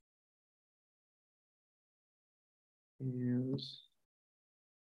And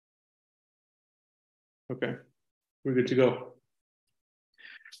okay, we're good to go.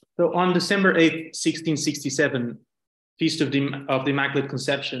 So on December 8th, 1667, Feast of the Immaculate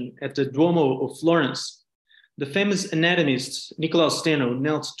Conception at the Duomo of Florence, the famous anatomist Nicolaus Steno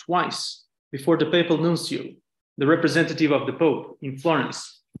knelt twice before the papal nuncio, the representative of the Pope in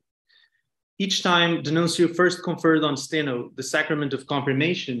Florence. Each time, the nuncio first conferred on Steno the sacrament of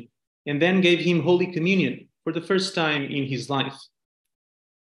confirmation and then gave him Holy Communion for the first time in his life.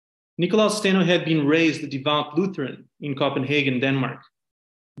 Nicolaus Steno had been raised a devout Lutheran in Copenhagen, Denmark.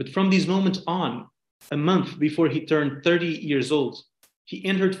 But from this moment on, a month before he turned 30 years old, he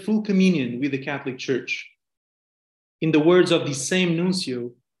entered full communion with the Catholic Church. In the words of the same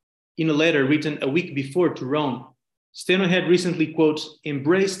nuncio, in a letter written a week before to Rome, Steno had recently, quote,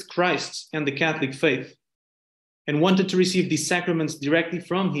 embraced Christ and the Catholic faith and wanted to receive these sacraments directly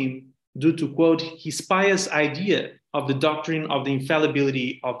from him due to, quote, his pious idea of the doctrine of the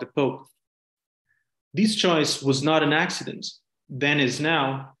infallibility of the Pope. This choice was not an accident. Then as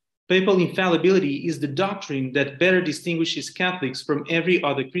now, papal infallibility is the doctrine that better distinguishes Catholics from every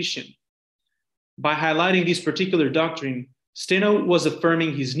other Christian. By highlighting this particular doctrine, Steno was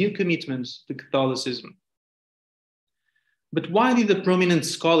affirming his new commitment to Catholicism. But why did a prominent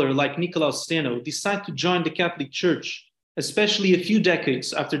scholar like Nicolaus Steno decide to join the Catholic Church, especially a few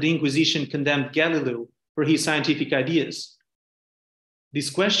decades after the Inquisition condemned Galileo for his scientific ideas? This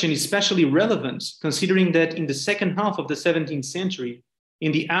question is especially relevant considering that in the second half of the 17th century,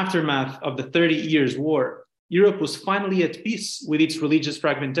 in the aftermath of the 30 Years' War, Europe was finally at peace with its religious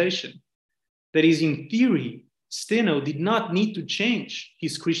fragmentation. That is, in theory, Steno did not need to change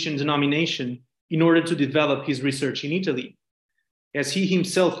his Christian denomination in order to develop his research in Italy. As he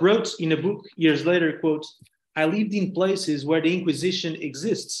himself wrote in a book years later, quote, I lived in places where the Inquisition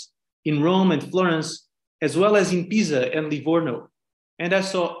exists, in Rome and Florence, as well as in Pisa and Livorno. And I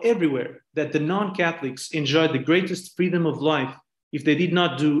saw everywhere that the non-Catholics enjoyed the greatest freedom of life if they did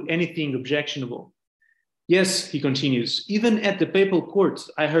not do anything objectionable. Yes, he continues, even at the papal court,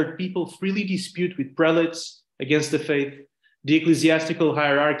 I heard people freely dispute with prelates against the faith, the ecclesiastical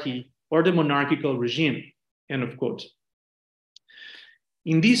hierarchy, or the monarchical regime, end of quote.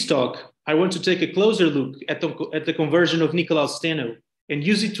 In this talk, I want to take a closer look at the conversion of Nicolaus Steno and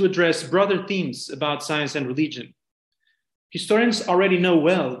use it to address broader themes about science and religion. Historians already know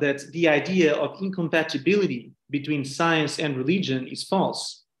well that the idea of incompatibility between science and religion is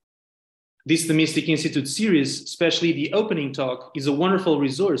false. This Thomistic Institute series, especially the opening talk, is a wonderful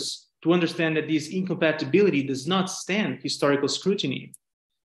resource to understand that this incompatibility does not stand historical scrutiny.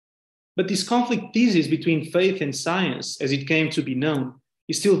 But this conflict thesis between faith and science, as it came to be known,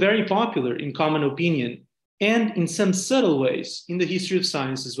 is still very popular in common opinion and in some subtle ways in the history of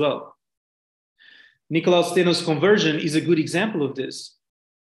science as well. Nicolaus Steno's conversion is a good example of this.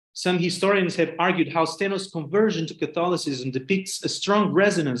 Some historians have argued how Steno's conversion to Catholicism depicts a strong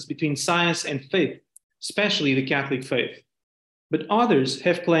resonance between science and faith, especially the Catholic faith. But others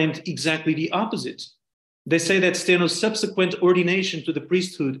have claimed exactly the opposite. They say that Steno's subsequent ordination to the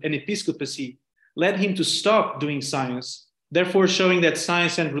priesthood and episcopacy led him to stop doing science, therefore showing that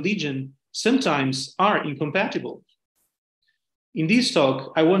science and religion sometimes are incompatible. In this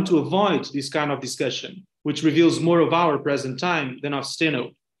talk, I want to avoid this kind of discussion, which reveals more of our present time than of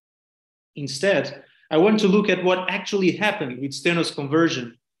Steno. Instead, I want to look at what actually happened with Steno's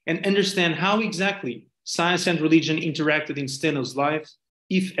conversion and understand how exactly science and religion interacted in Steno's life,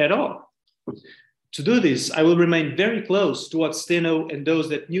 if at all. To do this, I will remain very close to what Steno and those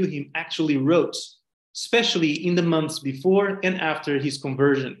that knew him actually wrote, especially in the months before and after his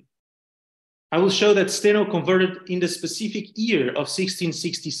conversion. I will show that Steno converted in the specific year of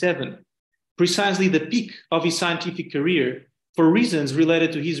 1667, precisely the peak of his scientific career, for reasons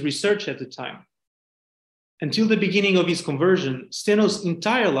related to his research at the time. Until the beginning of his conversion, Steno's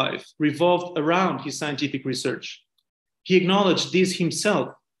entire life revolved around his scientific research. He acknowledged this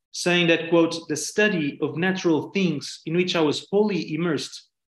himself, saying that, quote, the study of natural things in which I was wholly immersed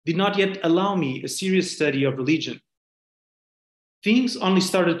did not yet allow me a serious study of religion. Things only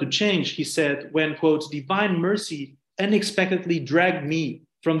started to change, he said, when, quote, divine mercy unexpectedly dragged me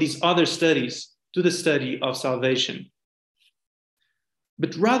from these other studies to the study of salvation.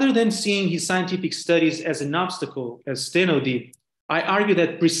 But rather than seeing his scientific studies as an obstacle, as Steno did, I argue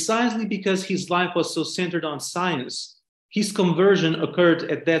that precisely because his life was so centered on science, his conversion occurred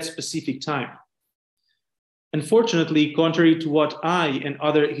at that specific time. Unfortunately, contrary to what I and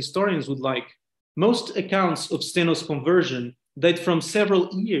other historians would like, most accounts of Steno's conversion date from several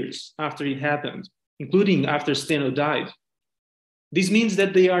years after it happened, including after Steno died. This means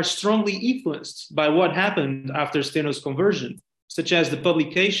that they are strongly influenced by what happened after Steno's conversion, such as the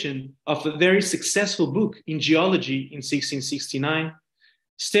publication of a very successful book in geology in 1669,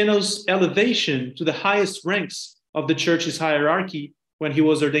 Steno's elevation to the highest ranks of the church's hierarchy when he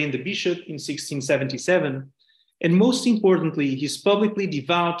was ordained a bishop in 1677, and most importantly, his publicly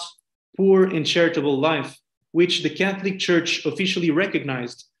devout, poor, and charitable life, which the Catholic Church officially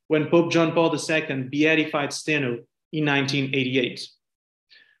recognized when Pope John Paul II beatified Steno in 1988.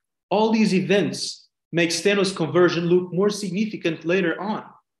 All these events make Steno's conversion look more significant later on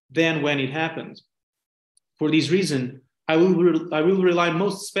than when it happened. For this reason, I will rely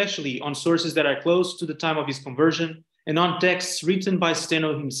most especially on sources that are close to the time of his conversion and on texts written by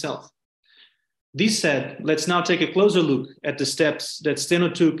Steno himself. This said, let's now take a closer look at the steps that Steno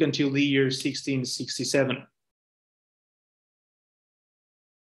took until the year 1667.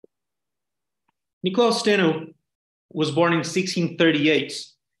 Nicolaus Steno was born in 1638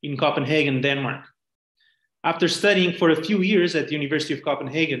 in Copenhagen, Denmark. After studying for a few years at the University of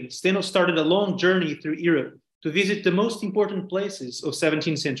Copenhagen, Steno started a long journey through Europe to visit the most important places of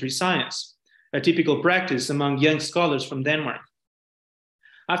 17th century science, a typical practice among young scholars from Denmark.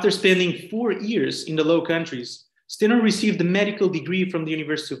 After spending 4 years in the Low Countries, Steno received a medical degree from the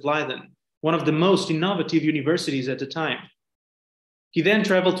University of Leiden, one of the most innovative universities at the time. He then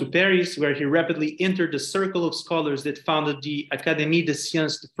traveled to Paris, where he rapidly entered the circle of scholars that founded the Académie des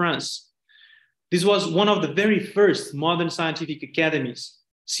Sciences de France. This was one of the very first modern scientific academies,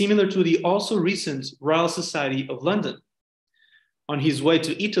 similar to the also recent Royal Society of London. On his way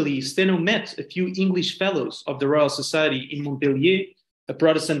to Italy, Steno met a few English fellows of the Royal Society in Montpellier, a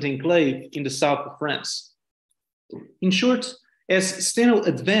Protestant enclave in the south of France. In short, as Steno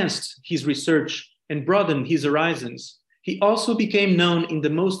advanced his research and broadened his horizons, he also became known in the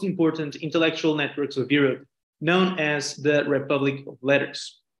most important intellectual networks of Europe, known as the Republic of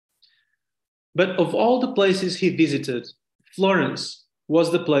Letters. But of all the places he visited, Florence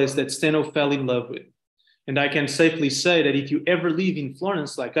was the place that Steno fell in love with. And I can safely say that if you ever live in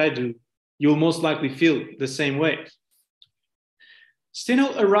Florence like I do, you'll most likely feel the same way.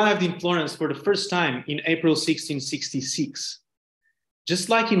 Steno arrived in Florence for the first time in April 1666. Just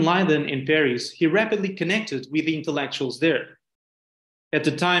like in Leiden and Paris, he rapidly connected with the intellectuals there. At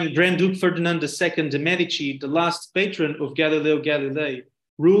the time, Grand Duke Ferdinand II de' Medici, the last patron of Galileo Galilei,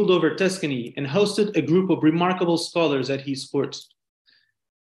 ruled over Tuscany and hosted a group of remarkable scholars at his court.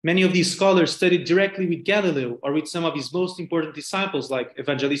 Many of these scholars studied directly with Galileo or with some of his most important disciples like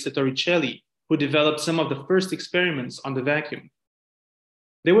Evangelista Torricelli, who developed some of the first experiments on the vacuum.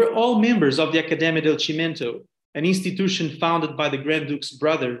 They were all members of the Accademia del Cimento, an institution founded by the Grand Duke's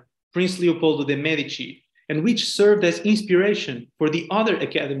brother, Prince Leopoldo de' Medici, and which served as inspiration for the other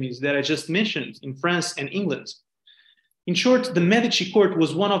academies that I just mentioned in France and England. In short, the Medici court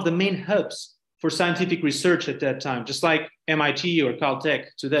was one of the main hubs for scientific research at that time, just like MIT or Caltech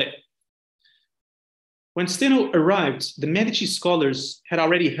today. When Steno arrived, the Medici scholars had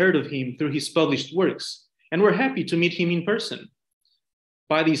already heard of him through his published works and were happy to meet him in person.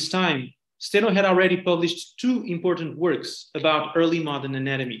 By this time, Steno had already published 2 important works about early modern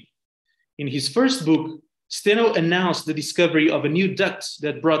anatomy. In his first book, Steno announced the discovery of a new duct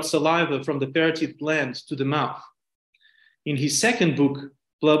that brought saliva from the parotid gland to the mouth. In his second book,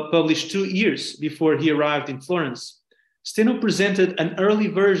 published 2 years before he arrived in Florence, Steno presented an early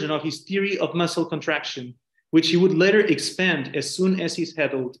version of his theory of muscle contraction, which he would later expand as soon as he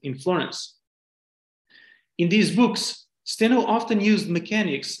settled in Florence. In these books, Steno often used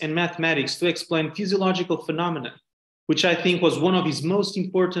mechanics and mathematics to explain physiological phenomena, which I think was one of his most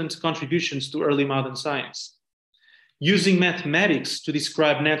important contributions to early modern science. Using mathematics to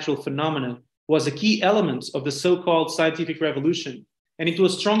describe natural phenomena was a key element of the so-called scientific revolution, and it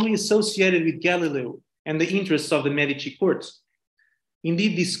was strongly associated with Galileo and the interests of the Medici court.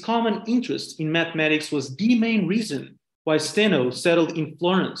 Indeed, this common interest in mathematics was the main reason why Steno settled in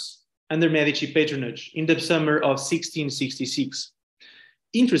Florence under Medici patronage in the summer of 1666.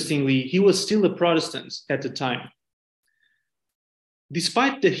 Interestingly, he was still a Protestant at the time.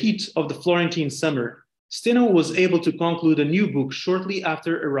 Despite the heat of the Florentine summer, Steno was able to conclude a new book shortly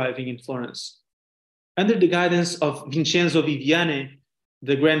after arriving in Florence. Under the guidance of Vincenzo Viviani,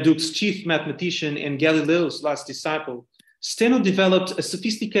 the Grand Duke's chief mathematician and Galileo's last disciple, Steno developed a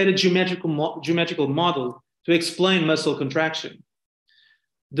sophisticated geometrical model to explain muscle contraction.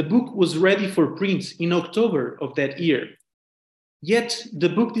 The book was ready for print in October of that year. Yet the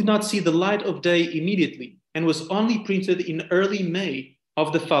book did not see the light of day immediately and was only printed in early May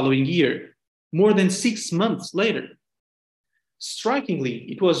of the following year, more than 6 months later.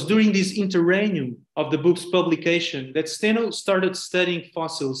 Strikingly, it was during this interregnum of the book's publication that Steno started studying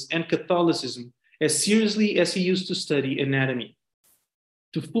fossils and Catholicism as seriously as he used to study anatomy.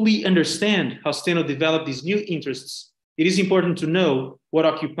 To fully understand how Steno developed these new interests, it is important to know what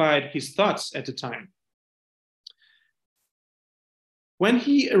occupied his thoughts at the time. When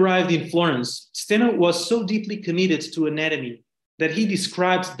he arrived in Florence, Steno was so deeply committed to anatomy that he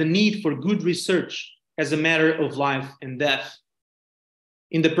described the need for good research as a matter of life and death.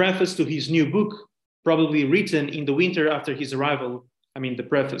 In the preface to his new book, probably written in the winter after his arrival,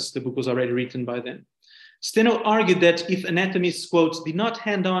 the book was already written by then, Steno argued that if anatomists, quote, did not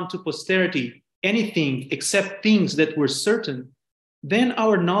hand on to posterity anything except things that were certain, then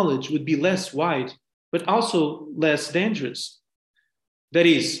our knowledge would be less wide, but also less dangerous. That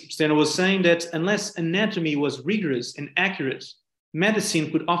is, Steno was saying that unless anatomy was rigorous and accurate, medicine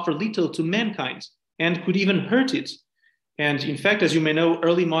could offer little to mankind and could even hurt it. And in fact, as you may know,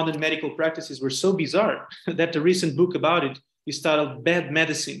 early modern medical practices were so bizarre that the recent book about it is titled Bad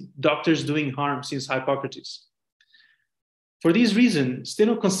Medicine, Doctors Doing Harm Since Hippocrates. For this reason,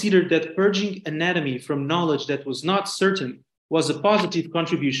 Steno considered that purging anatomy from knowledge that was not certain was a positive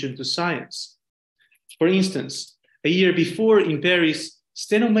contribution to science. For instance, a year before in Paris,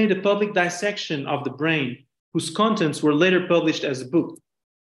 Steno made a public dissection of the brain, whose contents were later published as a book.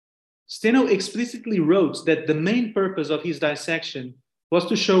 Steno explicitly wrote that the main purpose of his dissection was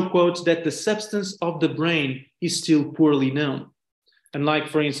to show, quote, that the substance of the brain is still poorly known, unlike,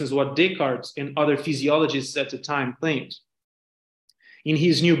 for instance, what Descartes and other physiologists at the time claimed. In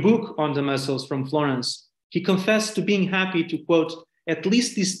his new book on the muscles from Florence, he confessed to being happy to, quote, at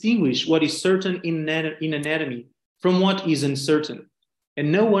least distinguish what is certain in anatomy from what is uncertain, and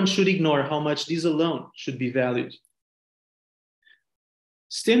no one should ignore how much this alone should be valued.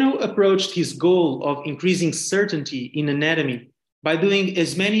 Steno approached his goal of increasing certainty in anatomy by doing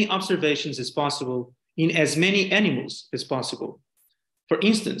as many observations as possible in as many animals as possible. For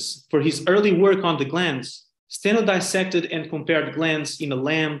instance, for his early work on the glands, Steno dissected and compared glands in a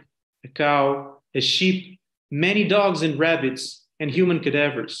lamb, a cow, a sheep, many dogs and rabbits, and human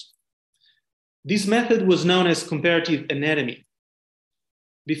cadavers. This method was known as comparative anatomy.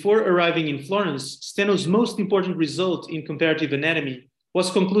 Before arriving in Florence, Steno's most important result in comparative anatomy was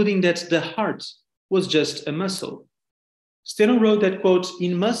concluding that the heart was just a muscle. Steno wrote that, quote,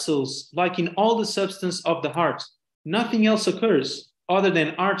 in muscles, like in all the substance of the heart, nothing else occurs other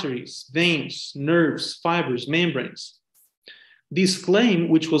than arteries, veins, nerves, fibers, membranes. This claim,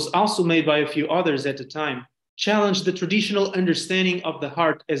 which was also made by a few others at the time, challenged the traditional understanding of the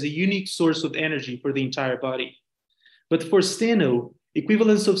heart as a unique source of energy for the entire body. But for Steno,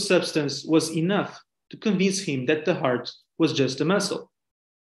 equivalence of substance was enough to convince him that the heart was just a muscle.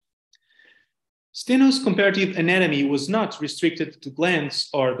 Steno's comparative anatomy was not restricted to glands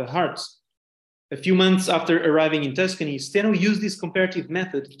or the heart. A few months after arriving in Tuscany, Steno used this comparative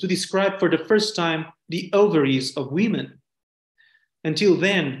method to describe for the first time the ovaries of women. Until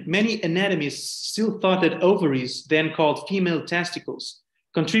then, many anatomists still thought that ovaries, then called female testicles,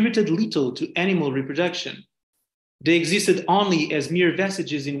 contributed little to animal reproduction. They existed only as mere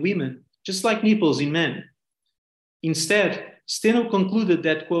vestiges in women, just like nipples in men. Instead, Steno concluded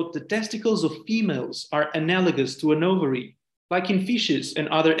that, quote, the testicles of females are analogous to an ovary, like in fishes and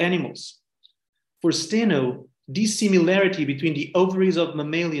other animals. For Steno, this similarity between the ovaries of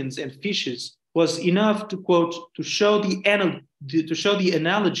mammalians and fishes was enough to, quote, to show the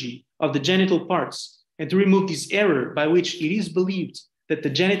analogy of the genital parts and to remove this error by which it is believed that the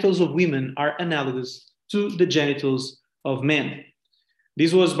genitals of women are analogous to the genitals of men.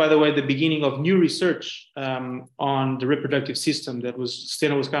 This was, by the way, the beginning of new research on the reproductive system.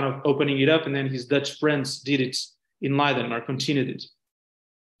 Steno was kind of opening it up, and then his Dutch friends did it in Leiden, or continued it.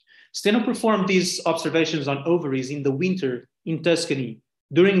 Steno performed these observations on ovaries in the winter in Tuscany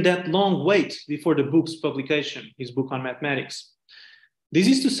during that long wait before the book's publication, his book on mathematics. This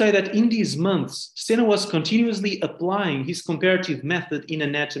is to say that in these months, Steno was continuously applying his comparative method in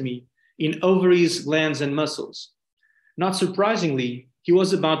anatomy in ovaries, glands, and muscles. Not surprisingly, he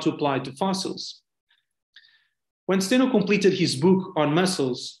was about to apply to fossils. When Steno completed his book on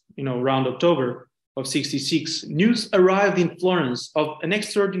muscles, around October of '66, news arrived in Florence of an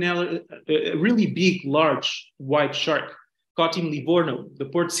extraordinary, really big, large white shark caught in Livorno, the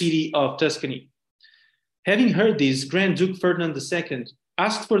port city of Tuscany. Having heard this, Grand Duke Ferdinand II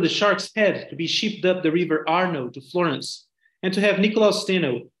asked for the shark's head to be shipped up the river Arno to Florence and to have Nicolaus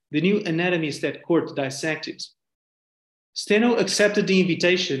Steno, the new anatomist at court, dissect it. Steno accepted the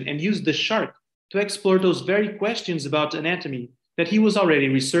invitation and used the shark to explore those very questions about anatomy that he was already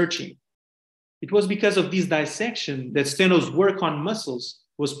researching. It was because of this dissection that Steno's work on mussels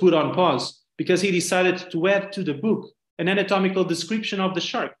was put on pause, because he decided to add to the book an anatomical description of the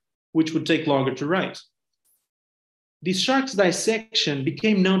shark, which would take longer to write. This shark's dissection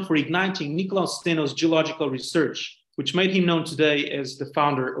became known for igniting Nicolaus Steno's geological research, which made him known today as the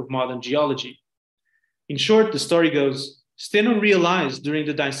founder of modern geology. In short, the story goes, Steno realized during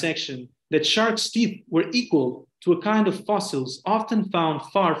the dissection that sharks' teeth were equal to a kind of fossils often found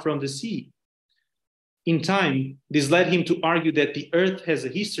far from the sea. In time, this led him to argue that the Earth has a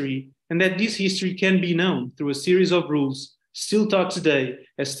history and that this history can be known through a series of rules still taught today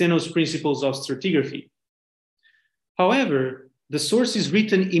as Steno's principles of stratigraphy. However, the sources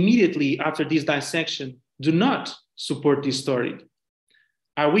written immediately after this dissection do not support this story.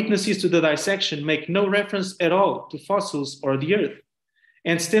 Eyewitnesses to the dissection make no reference at all to fossils or the Earth,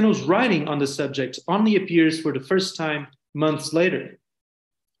 and Steno's writing on the subject only appears for the first time months later.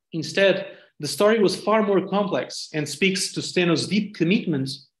 Instead, the story was far more complex and speaks to Steno's deep commitment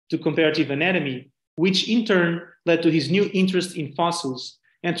to comparative anatomy, which in turn led to his new interest in fossils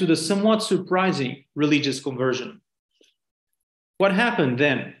and to the somewhat surprising religious conversion. What happened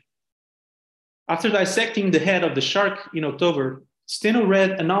then? After dissecting the head of the shark in October, Steno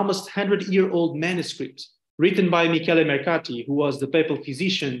read an almost 100-year-old manuscript written by Michele Mercati, who was the papal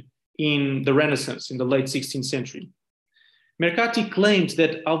physician in the Renaissance in the late 16th century. Mercati claimed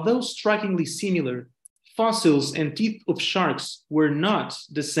that although strikingly similar, fossils and teeth of sharks were not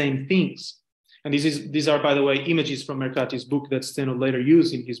the same things. And these are, by the way, images from Mercati's book that Steno later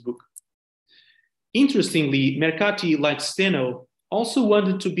used in his book. Interestingly, Mercati, like Steno, also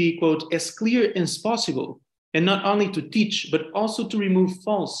wanted to be, quote, as clear as possible, and not only to teach, but also to remove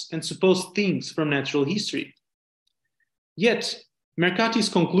false and supposed things from natural history. Yet, Mercati's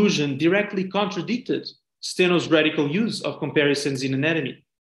conclusion directly contradicted Steno's radical use of comparisons in anatomy.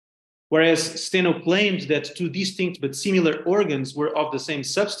 Whereas Steno claimed that two distinct but similar organs were of the same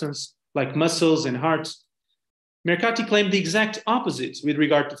substance, like muscles and hearts, Mercati claimed the exact opposite with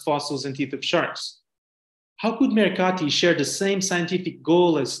regard to fossils and teeth of sharks. How could Mercati share the same scientific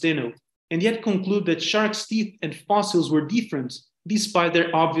goal as Steno and yet conclude that sharks' teeth and fossils were different despite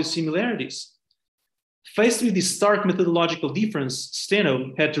their obvious similarities? Faced with this stark methodological difference,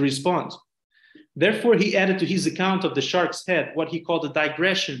 Steno had to respond. Therefore, he added to his account of the shark's head what he called a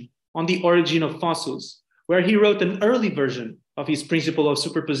digression on the origin of fossils, where he wrote an early version of his principle of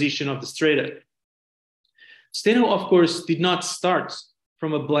superposition of the strata. Steno, of course, did not start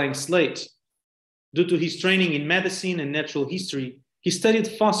from a blank slate. Due to his training in medicine and natural history, he studied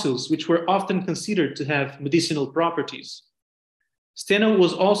fossils, which were often considered to have medicinal properties. Steno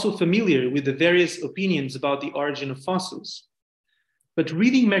was also familiar with the various opinions about the origin of fossils. But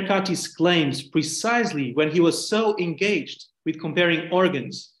reading Mercati's claims precisely when he was so engaged with comparing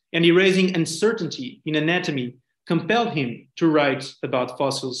organs and erasing uncertainty in anatomy compelled him to write about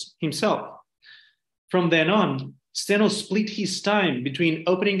fossils himself. From then on, Steno split his time between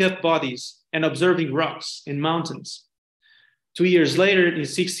opening up bodies and observing rocks and mountains. 2 years later, in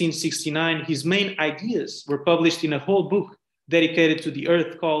 1669, his main ideas were published in a whole book dedicated to the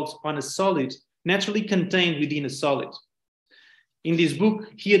Earth called On a Solid, Naturally Contained Within a Solid. In this book,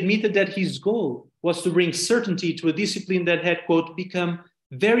 he admitted that his goal was to bring certainty to a discipline that had, quote, become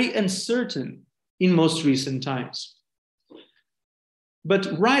very uncertain in most recent times. But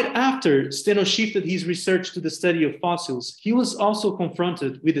right after Steno shifted his research to the study of fossils, he was also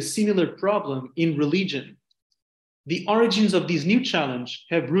confronted with a similar problem in religion. The origins of this new challenge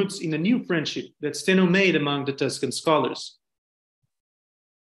have roots in a new friendship that Steno made among the Tuscan scholars.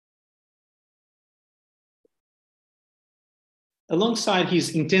 Alongside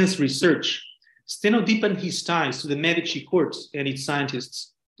his intense research, Steno deepened his ties to the Medici court and its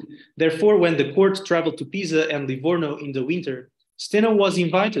scientists. Therefore, when the court traveled to Pisa and Livorno in the winter, Steno was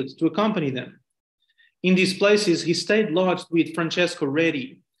invited to accompany them. In these places, he stayed lodged with Francesco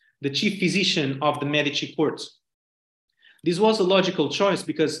Redi, the chief physician of the Medici court. This was a logical choice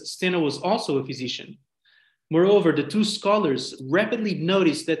because Steno was also a physician. Moreover, the two scholars rapidly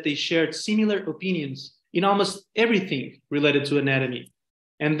noticed that they shared similar opinions in almost everything related to anatomy,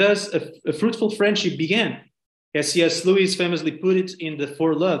 and thus a fruitful friendship began. As C.S. Lewis famously put it in The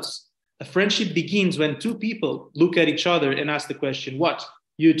Four Loves, a friendship begins when two people look at each other and ask the question, what,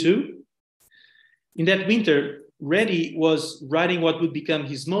 you too? In that winter, Redi was writing what would become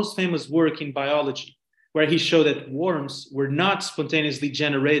his most famous work in biology, where he showed that worms were not spontaneously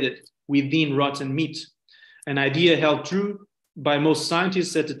generated within rotten meat, an idea held true by most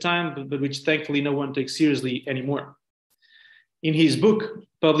scientists at the time, but which thankfully no one takes seriously anymore. In his book,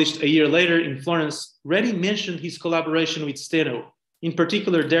 published a year later in Florence, Redi mentioned his collaboration with Steno, in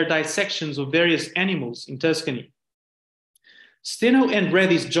particular their dissections of various animals in Tuscany. Steno and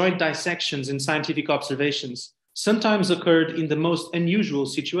Redi's joint dissections and scientific observations sometimes occurred in the most unusual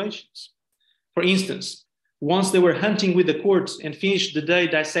situations. For instance, once they were hunting with the court and finished the day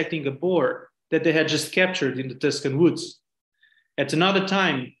dissecting a boar that they had just captured in the Tuscan woods. At another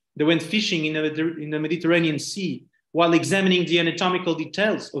time, they went fishing in the Mediterranean Sea while examining the anatomical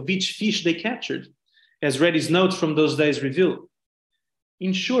details of each fish they captured, as Redi's notes from those days reveal.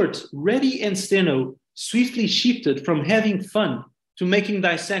 In short, Redi and Steno swiftly shifted from having fun to making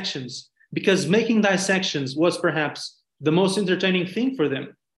dissections, because making dissections was perhaps the most entertaining thing for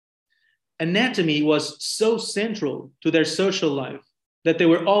them. Anatomy was so central to their social life that they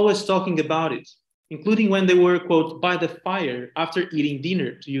were always talking about it, including when they were, quote, by the fire after eating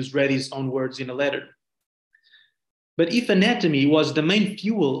dinner, to use Redi's own words in a letter. But if anatomy was the main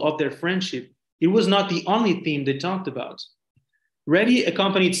fuel of their friendship, it was not the only theme they talked about. Redi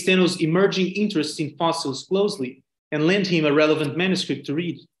accompanied Steno's emerging interest in fossils closely and lent him a relevant manuscript to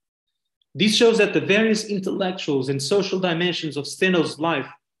read. This shows that the various intellectuals and social dimensions of Steno's life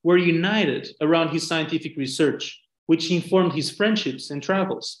were united around his scientific research, which informed his friendships and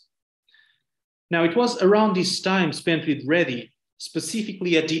travels. Now, it was around this time spent with Redi,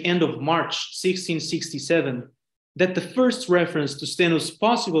 specifically at the end of March 1667, that the first reference to Steno's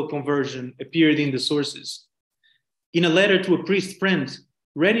possible conversion appeared in the sources. In a letter to a priest friend,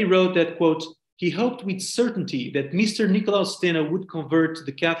 Redi wrote that, quote, he hoped with certainty that Mr. Nicolaus Steno would convert to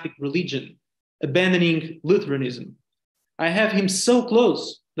the Catholic religion, abandoning Lutheranism. I have him so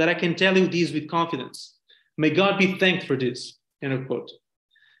close that I can tell you this with confidence. May God be thanked for this, end of quote.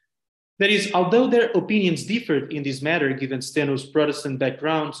 That is, although their opinions differed in this matter, given Steno's Protestant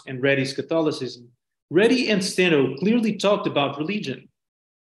background and Redi's Catholicism, Redi and Steno clearly talked about religion.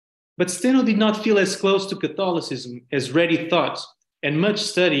 But Steno did not feel as close to Catholicism as Redi thought, and much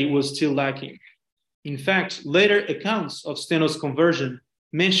study was still lacking. In fact, later accounts of Steno's conversion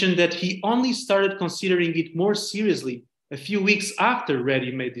mentioned that he only started considering it more seriously a few weeks after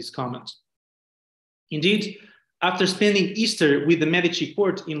Redi made this comment. Indeed, after spending Easter with the Medici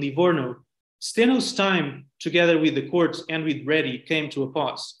court in Livorno, Steno's time, together with the court and with Redi, came to a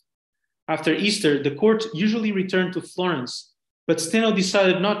pause. After Easter, the court usually returned to Florence, but Steno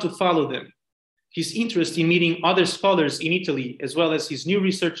decided not to follow them. His interest in meeting other scholars in Italy, as well as his new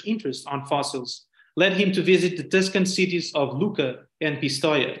research interest on fossils, led him to visit the Tuscan cities of Lucca and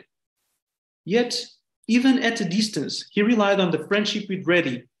Pistoia. Yet, even at a distance, he relied on the friendship with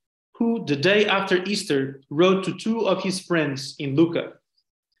Redi, who, the day after Easter, wrote to two of his friends in Lucca.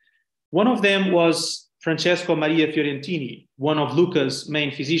 One of them was Francesco Maria Fiorentini, one of Lucca's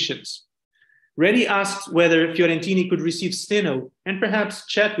main physicians. Redi asked whether Fiorentini could receive Steno and perhaps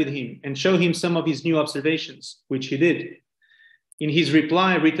chat with him and show him some of his new observations, which he did. In his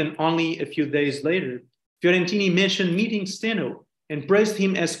reply, written only a few days later, Fiorentini mentioned meeting Steno and praised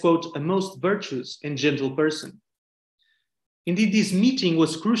him as, quote, a most virtuous and gentle person. Indeed, this meeting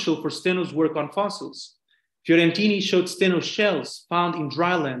was crucial for Steno's work on fossils. Fiorentini showed Steno shells found in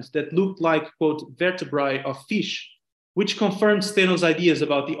dry land that looked like, quote, vertebrae of fish, which confirmed Steno's ideas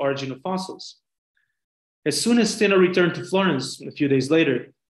about the origin of fossils. As soon as Steno returned to Florence a few days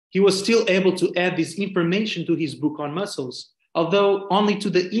later, he was still able to add this information to his book on mussels, although only to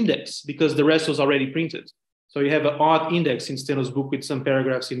the index, because the rest was already printed. So you have an odd index in Steno's book with some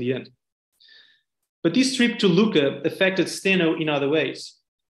paragraphs in the end. But this trip to Lucca affected Steno in other ways.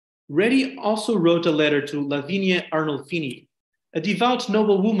 Redi also wrote a letter to Lavinia Arnolfini, a devout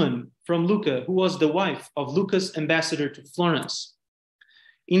noblewoman from Lucca who was the wife of Lucca's ambassador to Florence.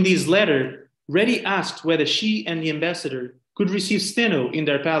 In this letter, Redi asked whether she and the ambassador could receive Steno in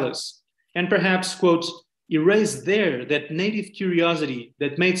their palace and perhaps, quote, erase there that native curiosity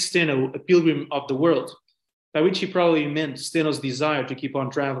that made Steno a pilgrim of the world, by which he probably meant Steno's desire to keep on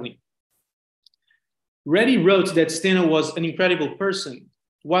traveling. Redi wrote that Steno was an incredible person,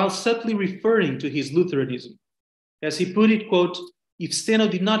 while subtly referring to his Lutheranism. As he put it, quote, if Steno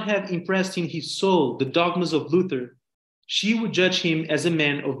did not have impressed in his soul the dogmas of Luther, she would judge him as a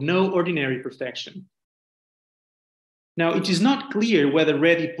man of no ordinary perfection. Now, it is not clear whether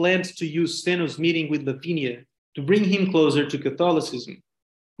Redi planned to use Steno's meeting with Lavinia to bring him closer to Catholicism.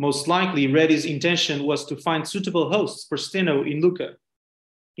 Most likely, Redi's intention was to find suitable hosts for Steno in Lucca.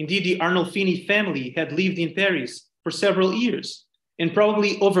 Indeed, the Arnolfini family had lived in Paris for several years and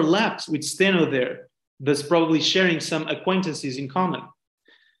probably overlapped with Steno there, thus probably sharing some acquaintances in common.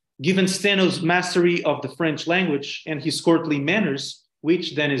 Given Steno's mastery of the French language and his courtly manners,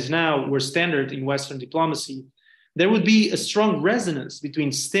 which then as now were standard in Western diplomacy, there would be a strong resonance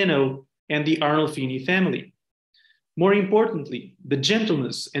between Steno and the Arnolfini family. More importantly, the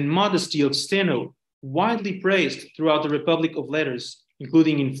gentleness and modesty of Steno, widely praised throughout the Republic of Letters,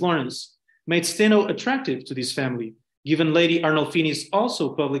 including in Florence, made Steno attractive to this family, given Lady Arnolfini's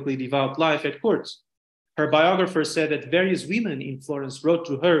also publicly devout life at court. Her biographer said that various women in Florence wrote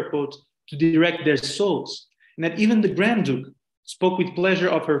to her, quote, to direct their souls, and that even the Grand Duke spoke with pleasure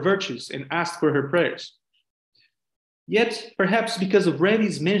of her virtues and asked for her prayers. Yet, perhaps because of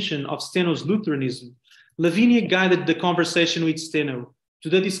Redi's mention of Steno's Lutheranism, Lavinia guided the conversation with Steno to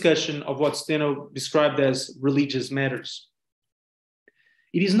the discussion of what Steno described as religious matters.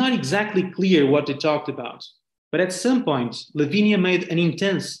 It is not exactly clear what they talked about, but at some point, Lavinia made an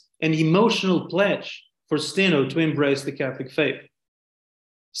intense and emotional pledge for Steno to embrace the Catholic faith.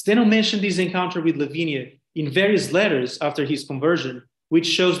 Steno mentioned this encounter with Lavinia in various letters after his conversion, which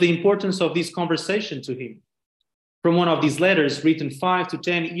shows the importance of this conversation to him. From one of these letters, written 5 to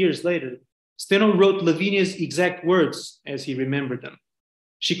 10 years later, Steno wrote Lavinia's exact words as he remembered them.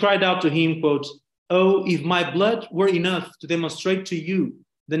 She cried out to him, quote, "Oh, if my blood were enough to demonstrate to you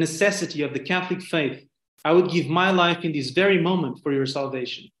the necessity of the Catholic faith, I would give my life in this very moment for your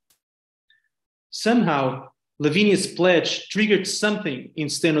salvation." Somehow, Lavinia's pledge triggered something in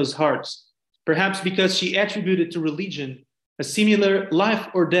Steno's heart, perhaps because she attributed to religion a similar life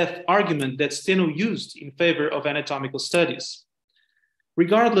or death argument that Steno used in favor of anatomical studies.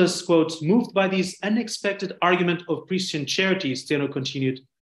 Regardless, quote, "moved by this unexpected argument of Christian charity," Steno continued,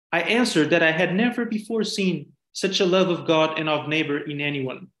 "I answered that I had never before seen such a love of God and of neighbor in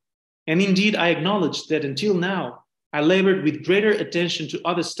anyone. And indeed, I acknowledged that until now, I labored with greater attention to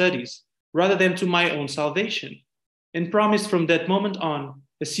other studies rather than to my own salvation, and promised from that moment on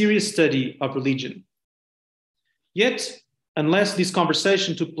a serious study of religion." Yet, unless this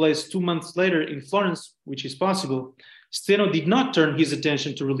conversation took place 2 months later in Florence, which is possible, Steno did not turn his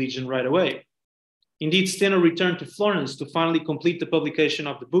attention to religion right away. Indeed, Steno returned to Florence to finally complete the publication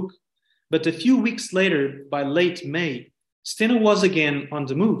of the book, but a few weeks later, by late May, Steno was again on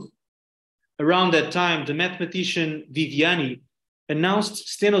the move. Around that time, the mathematician Viviani announced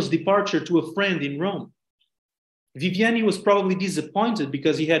Steno's departure to a friend in Rome. Viviani was probably disappointed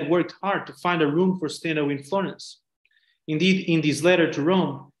because he had worked hard to find a room for Steno in Florence. Indeed, in this letter to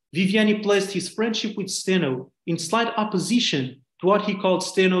Rome, Viviani placed his friendship with Steno in slight opposition to what he called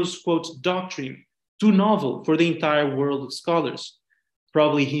Steno's, quote, "doctrine, too novel for the entire world of scholars."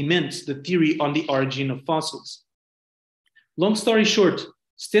 Probably he meant the theory on the origin of fossils. Long story short,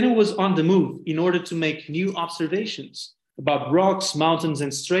 Steno was on the move in order to make new observations about rocks, mountains,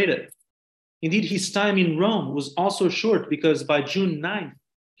 and strata. Indeed, his time in Rome was also short because by June 9th,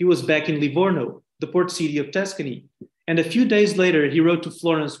 he was back in Livorno, the port city of Tuscany. And a few days later, he wrote to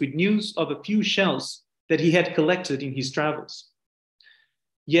Florence with news of a few shells that he had collected in his travels.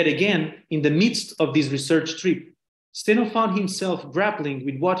 Yet again, in the midst of this research trip, Steno found himself grappling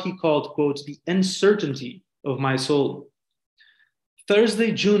with what he called, quote, "the uncertainty of my soul."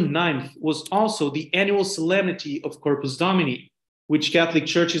 Thursday, June 9th, was also the annual solemnity of Corpus Domini, which Catholic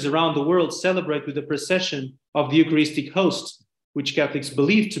churches around the world celebrate with the procession of the Eucharistic host, which Catholics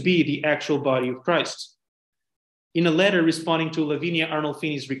believe to be the actual body of Christ. In a letter responding to Lavinia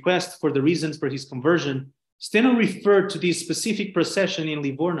Arnolfini's request for the reasons for his conversion, Steno referred to this specific procession in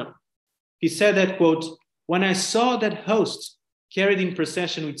Livorno. He said that, quote, "When I saw that host carried in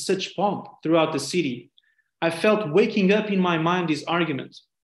procession with such pomp throughout the city, I felt waking up in my mind this argument.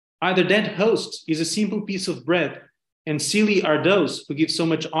 Either that host is a simple piece of bread, and silly are those who give so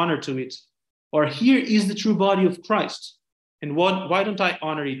much honor to it, or here is the true body of Christ, and why don't I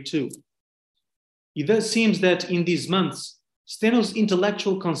honor it too?" It thus seems that in these months, Steno's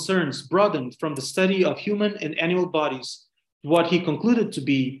intellectual concerns broadened from the study of human and animal bodies to what he concluded to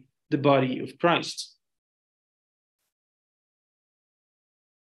be the body of Christ.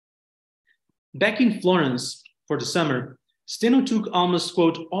 Back in Florence for the summer, Steno took almost,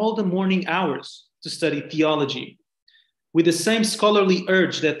 quote, "all the morning hours to study theology." With the same scholarly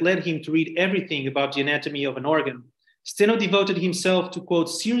urge that led him to read everything about the anatomy of an organ, Steno devoted himself to, quote,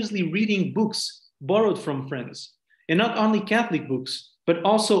 "seriously reading books borrowed from friends, and not only Catholic books, but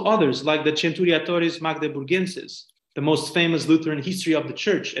also others like the Centuriatoris Magdeburgenses, the most famous Lutheran history of the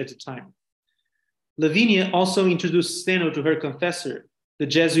church at the time." Lavinia also introduced Steno to her confessor, the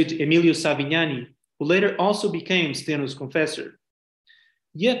Jesuit Emilio Savignani, who later also became Steno's confessor.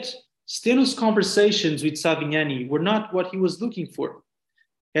 Yet, Steno's conversations with Savignani were not what he was looking for.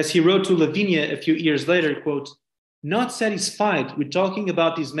 As he wrote to Lavinia a few years later, quote, "Not satisfied with talking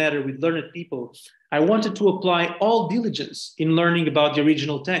about this matter with learned people, I wanted to apply all diligence in learning about the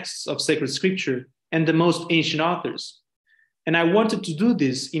original texts of sacred scripture and the most ancient authors. And I wanted to do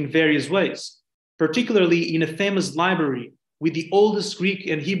this in various ways, particularly in a famous library with the oldest Greek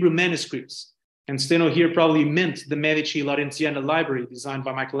and Hebrew manuscripts. And Steno here probably meant the Medici Laurentiana library designed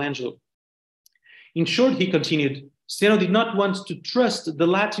by Michelangelo. In short, he continued, Steno did not want to trust the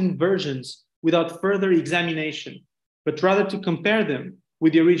Latin versions without further examination, but rather to compare them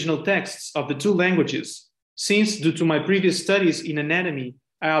with the original texts of the two languages, since due to my previous studies in anatomy,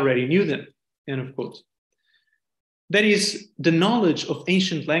 I already knew them, end of quote. That is, the knowledge of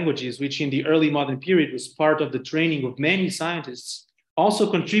ancient languages, which in the early modern period was part of the training of many scientists,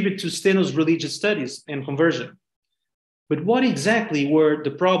 also contributed to Steno's religious studies and conversion. But what exactly were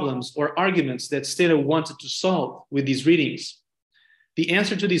the problems or arguments that Steno wanted to solve with these readings? The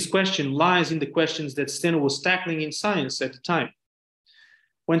answer to this question lies in the questions that Steno was tackling in science at the time.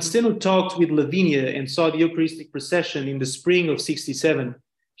 When Steno talked with Lavinia and saw the Eucharistic procession in the spring of 67,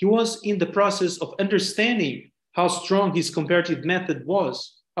 he was in the process of understanding how strong his comparative method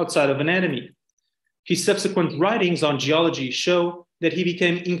was outside of anatomy. His subsequent writings on geology show that he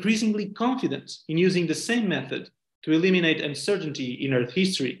became increasingly confident in using the same method to eliminate uncertainty in Earth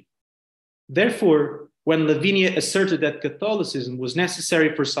history. Therefore, when Lavinia asserted that Catholicism was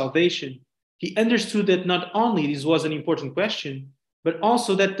necessary for salvation, he understood that not only this was an important question, but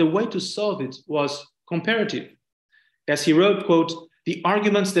also that the way to solve it was comparative. As he wrote, quote, the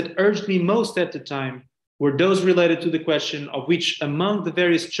arguments that urged me most at the time were those related to the question of which among the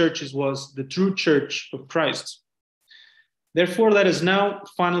various churches was the true church of Christ. Therefore, let us now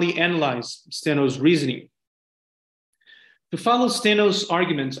finally analyze Steno's reasoning. To follow Steno's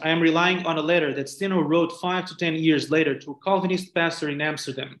arguments, I am relying on a letter that Steno wrote 5 to 10 years later to a Calvinist pastor in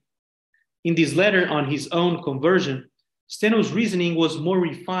Amsterdam. In this letter on his own conversion, Steno's reasoning was more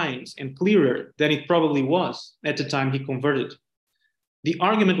refined and clearer than it probably was at the time he converted. The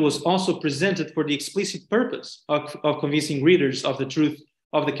argument was also presented for the explicit purpose of convincing readers of the truth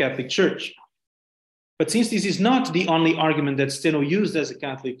of the Catholic Church. But since this is not the only argument that Steno used as a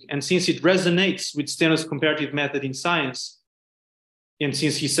Catholic, and since it resonates with Steno's comparative method in science, and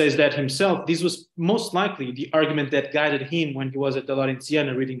since he says that himself, this was most likely the argument that guided him when he was at the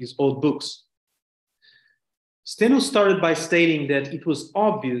Laurentiana reading his old books. Steno started by stating that it was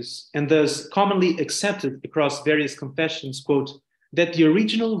obvious and thus commonly accepted across various confessions, quote, that the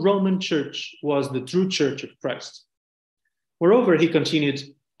original Roman Church was the true Church of Christ. Moreover, he continued,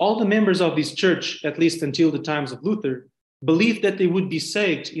 all the members of this church, at least until the times of Luther, believed that they would be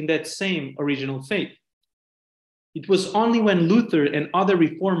saved in that same original faith. It was only when Luther and other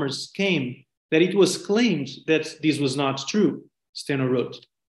reformers came that it was claimed that this was not true, Steno wrote.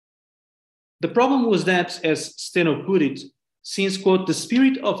 The problem was that, as Steno put it, since, quote, the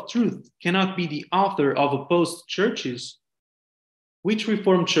spirit of truth cannot be the author of opposed churches, which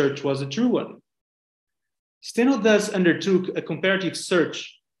Reformed church was the true one? Steno thus undertook a comparative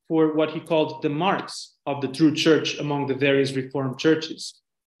search for what he called the marks of the true church among the various Reformed churches.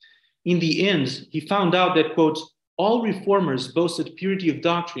 In the end, he found out that, quote, all reformers boasted purity of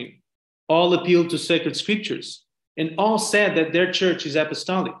doctrine, all appealed to sacred scriptures, and all said that their church is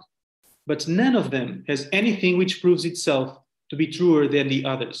apostolic, but none of them has anything which proves itself to be truer than the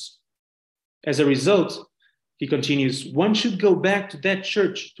others. As a result, he continues, one should go back to that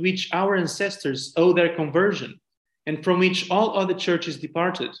church to which our ancestors owe their conversion, and from which all other churches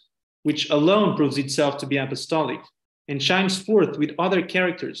departed, which alone proves itself to be apostolic, and shines forth with other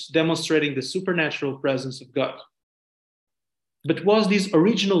characters demonstrating the supernatural presence of God. But was this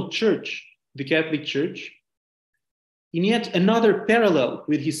original church the Catholic Church? In yet another parallel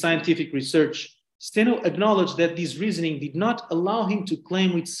with his scientific research, Steno acknowledged that this reasoning did not allow him to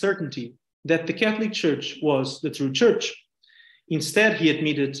claim with certainty that the Catholic Church was the true church. Instead, he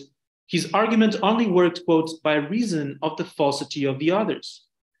admitted, his argument only worked, quote, by reason of the falsity of the others.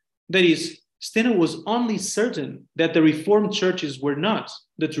 That is, Steno was only certain that the Reformed churches were not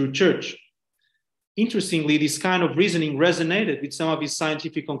the true church. Interestingly, this kind of reasoning resonated with some of his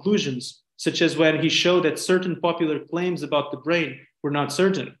scientific conclusions, such as when he showed that certain popular claims about the brain were not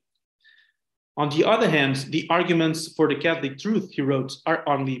certain. On the other hand, the arguments for the Catholic truth, he wrote, are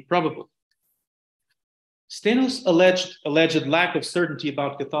only probable. Steno's alleged lack of certainty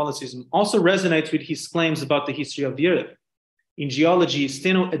about Catholicism also resonates with his claims about the history of the earth. In geology,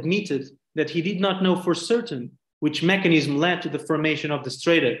 Steno admitted that he did not know for certain which mechanism led to the formation of the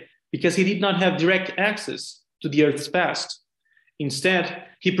strata because he did not have direct access to the earth's past. Instead,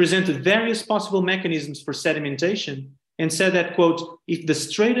 he presented various possible mechanisms for sedimentation and said that, quote, if the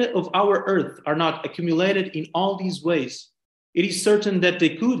strata of our earth are not accumulated in all these ways, it is certain that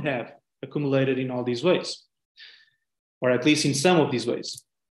they could have accumulated in all these ways, or at least in some of these ways.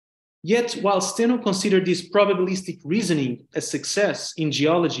 Yet, while Steno considered this probabilistic reasoning a success in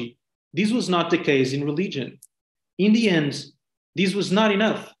geology, this was not the case in religion. In the end, this was not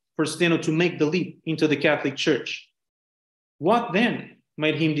enough for Steno to make the leap into the Catholic Church. What then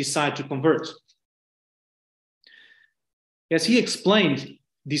made him decide to convert? As he explained,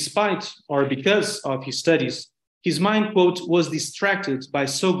 despite or because of his studies, his mind, quote, was distracted by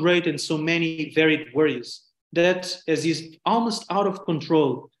so great and so many varied worries that, as is almost out of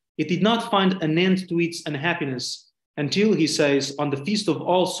control, it did not find an end to its unhappiness until, he says, on the Feast of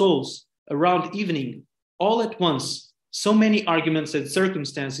All Souls, around evening, all at once, so many arguments and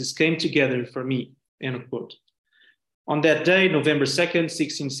circumstances came together for me, end quote. On that day, November 2nd,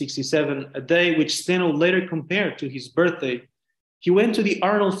 1667, a day which Steno later compared to his birthday, he went to the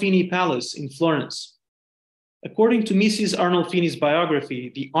Arnolfini Palace in Florence. According to Mrs. Arnolfini's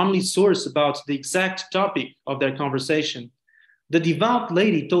biography, the only source about the exact topic of their conversation, the devout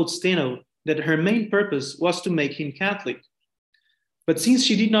lady told Steno that her main purpose was to make him Catholic. But since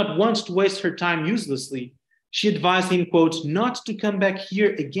she did not want to waste her time uselessly, she advised him, quote, not to come back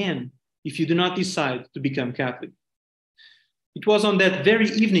here again if you do not decide to become Catholic. It was on that very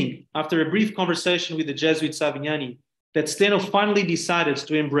evening, after a brief conversation with the Jesuit Savignani, that Steno finally decided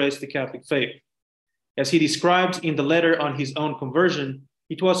to embrace the Catholic faith. As he described in the letter on his own conversion,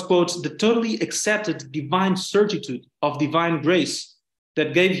 it was, quote, the totally accepted divine certitude of divine grace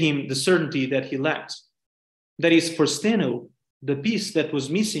that gave him the certainty that he lacked. That is, for Steno, the piece that was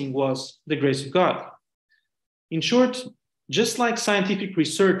missing was the grace of God. In short, just like scientific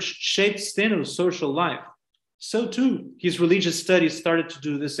research shaped Steno's social life, so too his religious studies started to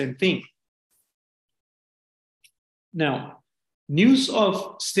do the same thing. Now, news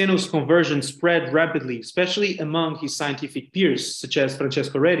of Steno's conversion spread rapidly, especially among his scientific peers, such as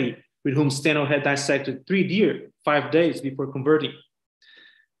Francesco Redi, with whom Steno had dissected 3 deer 5 days before converting.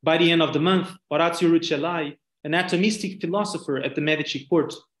 By the end of the month, Orazio Rucellai, an atomistic philosopher at the Medici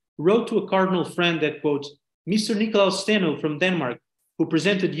court, wrote to a cardinal friend that, quote, Mr. Nicolaus Steno from Denmark, who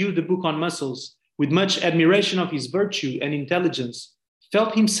presented you the book on muscles, with much admiration of his virtue and intelligence,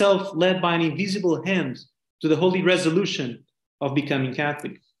 felt himself led by an invisible hand to the holy resolution of becoming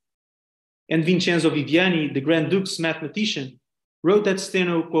Catholic. And Vincenzo Viviani, the Grand Duke's mathematician, wrote that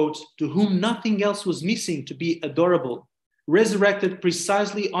Steno, quote, to whom nothing else was missing to be adorable, resurrected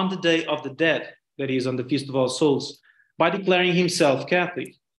precisely on the Day of the Dead, that is, on the Feast of All Souls, by declaring himself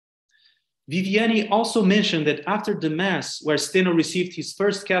Catholic. Viviani also mentioned that after the Mass, where Steno received his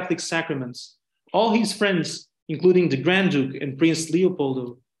first Catholic sacraments, all his friends, including the Grand Duke and Prince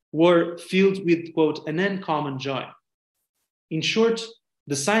Leopoldo, were filled with, quote, an uncommon joy. In short,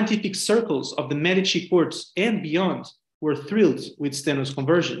 the scientific circles of the Medici courts and beyond were thrilled with Steno's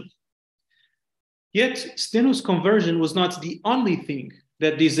conversion. Yet, Steno's conversion was not the only thing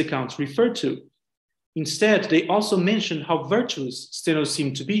that these accounts referred to. Instead, they also mentioned how virtuous Steno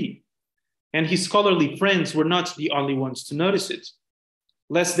seemed to be, and his scholarly friends were not the only ones to notice it.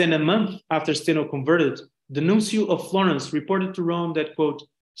 Less than a month after Steno converted, the nuncio of Florence reported to Rome that, quote,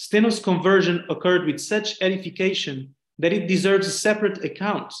 Steno's conversion occurred with such edification that it deserves a separate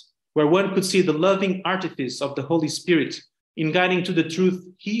account, where one could see the loving artifice of the Holy Spirit in guiding to the truth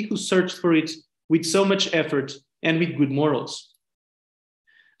he who searched for it with so much effort and with good morals.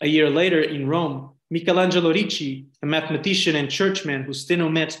 A year later in Rome, Michelangelo Ricci, a mathematician and churchman who Steno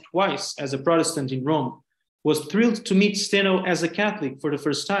met twice as a Protestant in Rome, was thrilled to meet Steno as a Catholic for the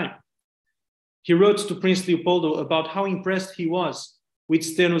first time. He wrote to Prince Leopoldo about how impressed he was with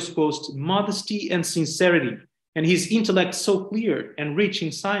Steno's, quote, modesty and sincerity, and his intellect so clear and rich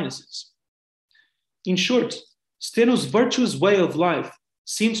in sciences. In short, Steno's virtuous way of life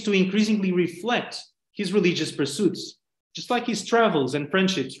seems to increasingly reflect his religious pursuits, just like his travels and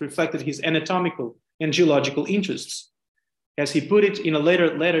friendships reflected his anatomical and geological interests. As he put it in a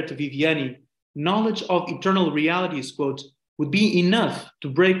later letter to Viviani, knowledge of eternal realities, quote, would be enough to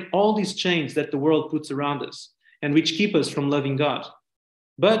break all these chains that the world puts around us and which keep us from loving God.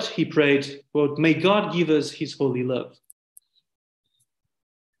 But, he prayed, quote, may God give us his holy love.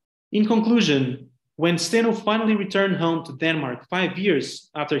 In conclusion, when Steno finally returned home to Denmark 5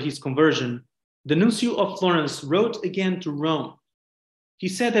 years after his conversion, the nuncio of Florence wrote again to Rome. He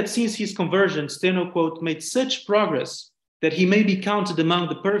said that since his conversion, Steno, quote, made such progress that he may be counted among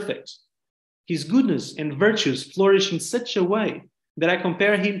the perfect. His goodness and virtues flourish in such a way that I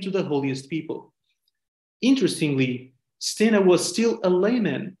compare him to the holiest people. Interestingly, Steno was still a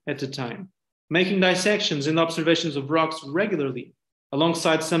layman at the time, making dissections and observations of rocks regularly,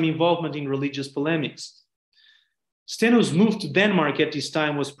 alongside some involvement in religious polemics. Steno's move to Denmark at this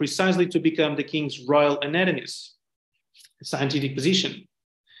time was precisely to become the king's royal anatomist, a scientific position.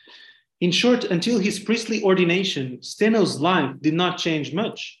 In short, until his priestly ordination, Steno's life did not change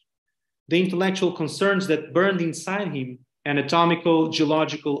much. the intellectual concerns that burned inside him, anatomical,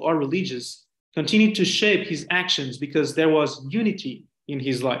 geological, or religious, continued to shape his actions because there was unity in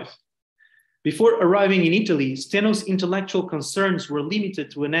his life. Before arriving in Italy, Steno's intellectual concerns were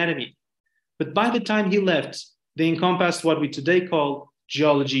limited to anatomy, but by the time he left, they encompassed what we today call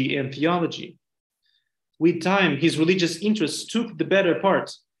geology and theology. With time, his religious interests took the better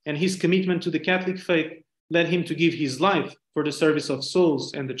part, and his commitment to the Catholic faith led him to give his life for the service of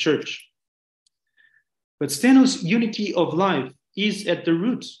souls and the church. But Steno's unity of life is at the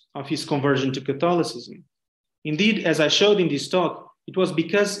root of his conversion to Catholicism. Indeed, as I showed in this talk, it was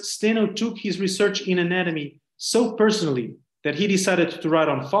because Steno took his research in anatomy so personally that he decided to write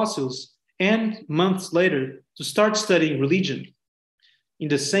on fossils and, months later, to start studying religion. In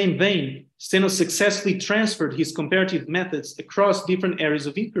the same vein, Steno successfully transferred his comparative methods across different areas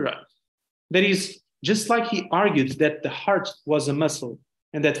of inquiry. That is, just like he argued that the heart was a muscle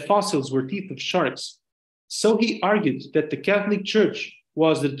and that fossils were teeth of sharks, so he argued that the Catholic Church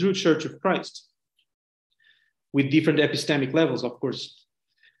was the true Church of Christ, with different epistemic levels, of course.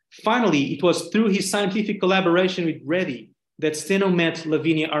 Finally, it was through his scientific collaboration with Redi that Steno met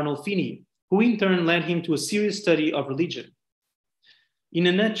Lavinia Arnolfini, who in turn led him to a serious study of religion. In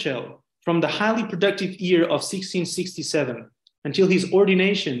a nutshell, from the highly productive year of 1667 until his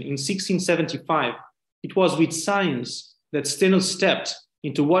ordination in 1675, it was with science that Steno stepped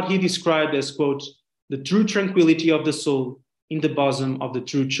into what he described as, quote, the true tranquility of the soul in the bosom of the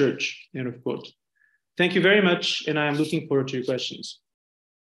true church, end of quote. Thank you very much, and I am looking forward to your questions.